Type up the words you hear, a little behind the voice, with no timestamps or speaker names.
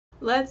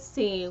Let's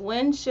see,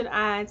 when should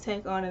I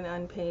take on an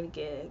unpaid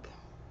gig?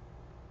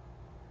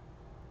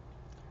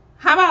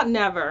 How about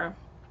never?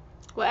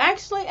 Well,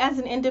 actually, as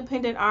an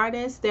independent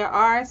artist, there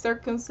are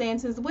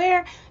circumstances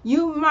where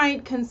you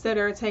might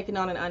consider taking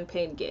on an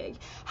unpaid gig.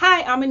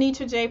 Hi, I'm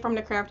Anitra J from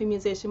the Crafty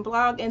Musician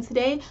blog, and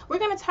today we're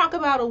going to talk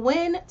about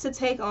when to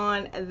take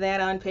on that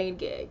unpaid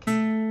gig.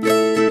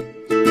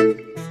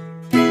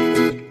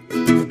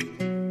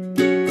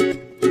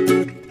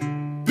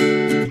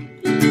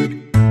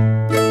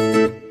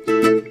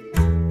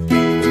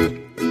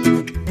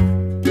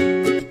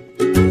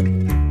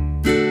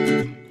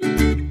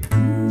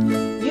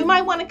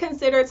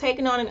 Consider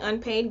taking on an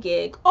unpaid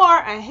gig or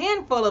a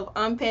handful of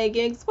unpaid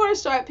gigs for a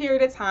short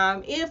period of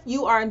time if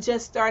you are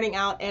just starting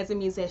out as a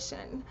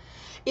musician.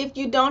 If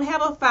you don't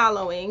have a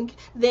following,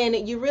 then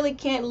you really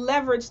can't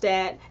leverage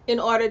that in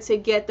order to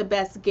get the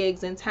best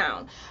gigs in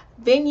town.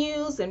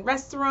 Venues and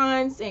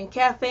restaurants and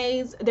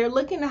cafes, they're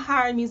looking to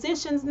hire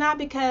musicians not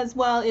because,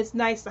 well, it's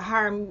nice to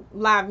hire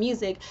live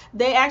music.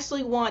 They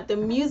actually want the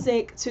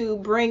music to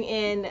bring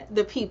in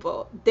the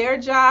people. Their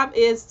job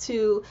is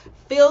to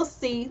fill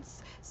seats,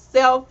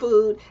 sell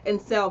food,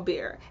 and sell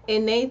beer.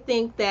 And they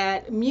think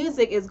that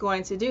music is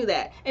going to do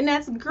that. And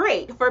that's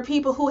great for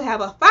people who have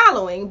a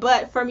following,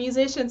 but for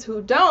musicians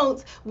who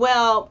don't,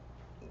 well,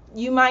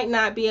 you might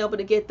not be able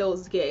to get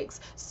those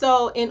gigs.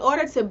 So in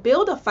order to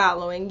build a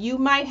following, you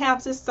might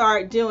have to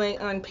start doing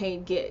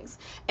unpaid gigs.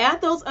 At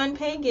those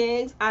unpaid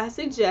gigs, I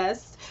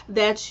suggest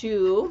that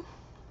you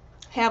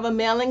have a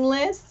mailing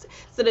list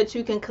so that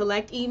you can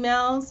collect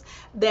emails,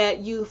 that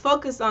you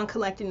focus on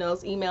collecting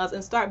those emails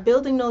and start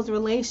building those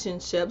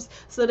relationships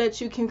so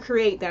that you can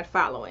create that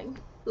following.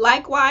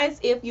 Likewise,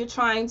 if you're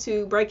trying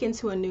to break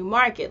into a new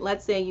market,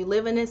 let's say you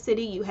live in a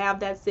city, you have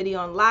that city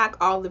on lock,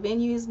 all the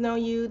venues know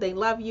you, they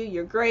love you,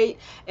 you're great,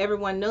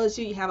 everyone knows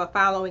you, you have a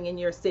following in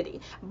your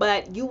city,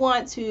 but you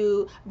want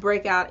to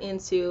break out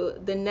into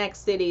the next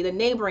city, the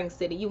neighboring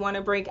city, you want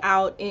to break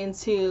out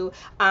into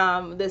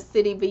the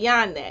city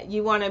beyond that,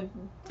 you want to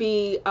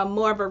be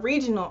more of a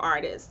regional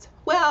artist.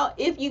 Well,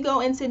 if you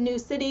go into new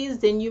cities,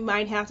 then you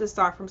might have to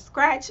start from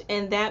scratch,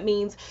 and that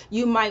means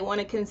you might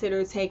want to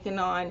consider taking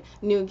on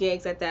new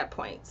gigs at that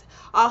point.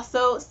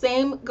 Also,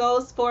 same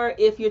goes for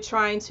if you're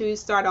trying to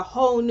start a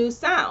whole new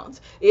sound.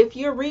 If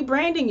you're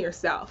rebranding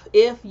yourself,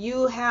 if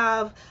you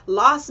have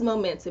lost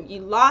momentum,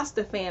 you lost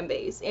a fan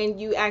base, and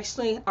you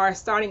actually are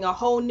starting a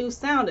whole new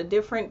sound, a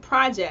different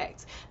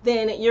project,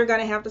 then you're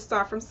going to have to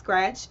start from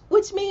scratch,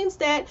 which means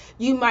that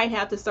you might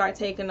have to start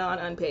taking on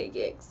unpaid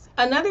gigs.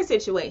 Another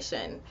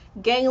situation,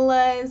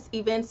 galas,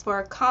 events for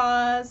a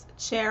cause,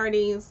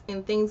 charities,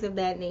 and things of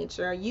that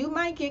nature. You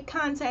might get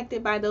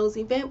contacted by those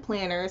event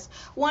planners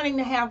wanting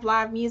to have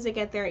live music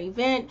at their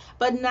event,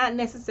 but not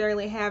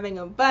necessarily having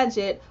a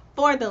budget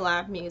for the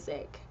live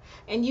music.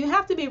 And you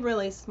have to be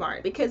really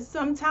smart because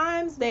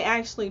sometimes they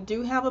actually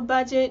do have a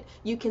budget.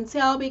 You can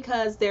tell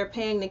because they're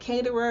paying the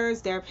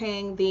caterers, they're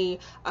paying the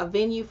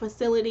venue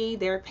facility,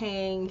 they're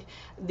paying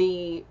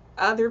the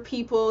other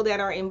people that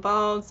are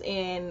involved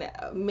in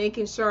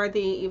making sure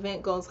the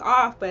event goes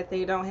off, but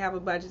they don't have a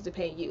budget to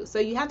pay you. So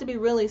you have to be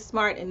really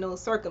smart in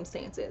those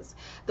circumstances.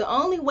 The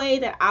only way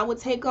that I would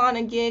take on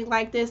a gig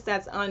like this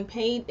that's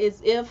unpaid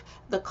is if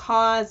the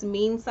cause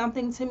means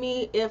something to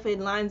me, if it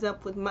lines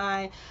up with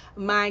my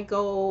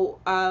goal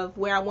of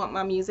where I want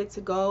my music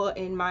to go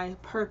and my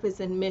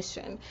purpose and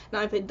mission.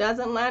 Now, if it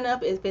doesn't line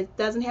up, if it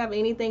doesn't have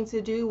anything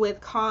to do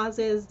with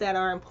causes that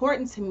are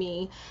important to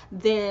me,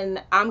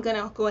 then I'm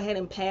gonna go ahead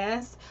and pass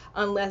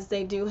unless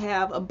they do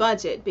have a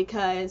budget,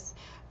 because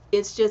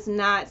it's just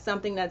not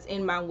something that's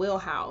in my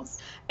wheelhouse.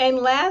 And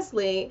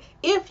lastly,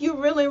 if you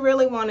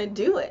really want to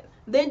do it,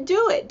 then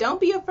do it. Don't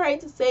be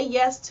afraid to say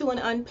yes to an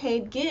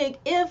unpaid gig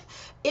if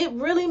it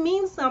really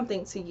means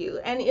something to you,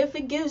 and if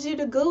it gives you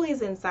the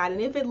gooey's inside,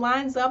 and if it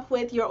lines up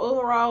with your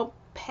overall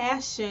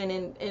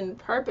passion and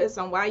purpose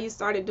on why you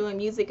started doing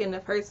music in the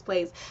first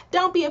place.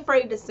 Don't be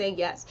afraid to say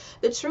yes.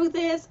 The truth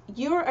is,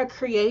 you're a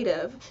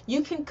creative.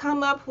 You can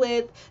come up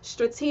with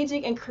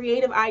strategic and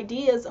creative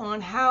ideas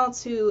on how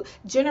to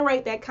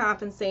generate that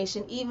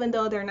compensation even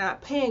though they're not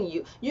paying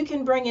you. You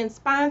can bring in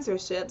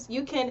sponsorships.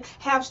 You can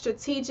have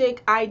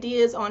strategic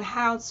ideas on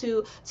how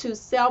to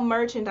sell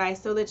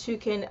merchandise so that you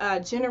can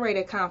generate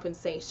a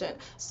compensation.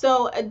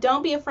 So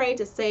don't be afraid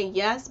to say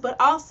yes, but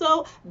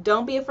also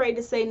don't be afraid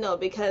to say no,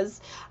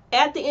 because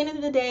at the end of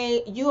the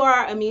day, you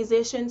are a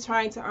musician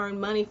trying to earn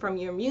money from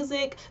your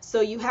music,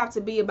 so you have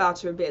to be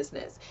about your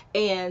business,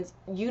 and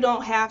you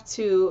don't have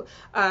to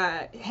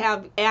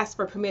ask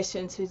for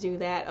permission to do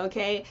that,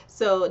 okay?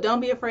 So don't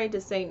be afraid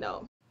to say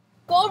no.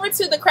 Go over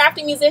to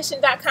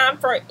thecraftymusician.com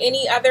for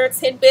any other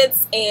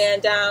tidbits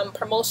and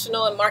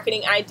promotional and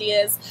marketing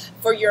ideas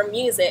for your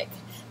music.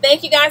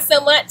 Thank you guys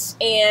so much,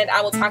 and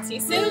I will talk to you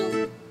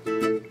soon.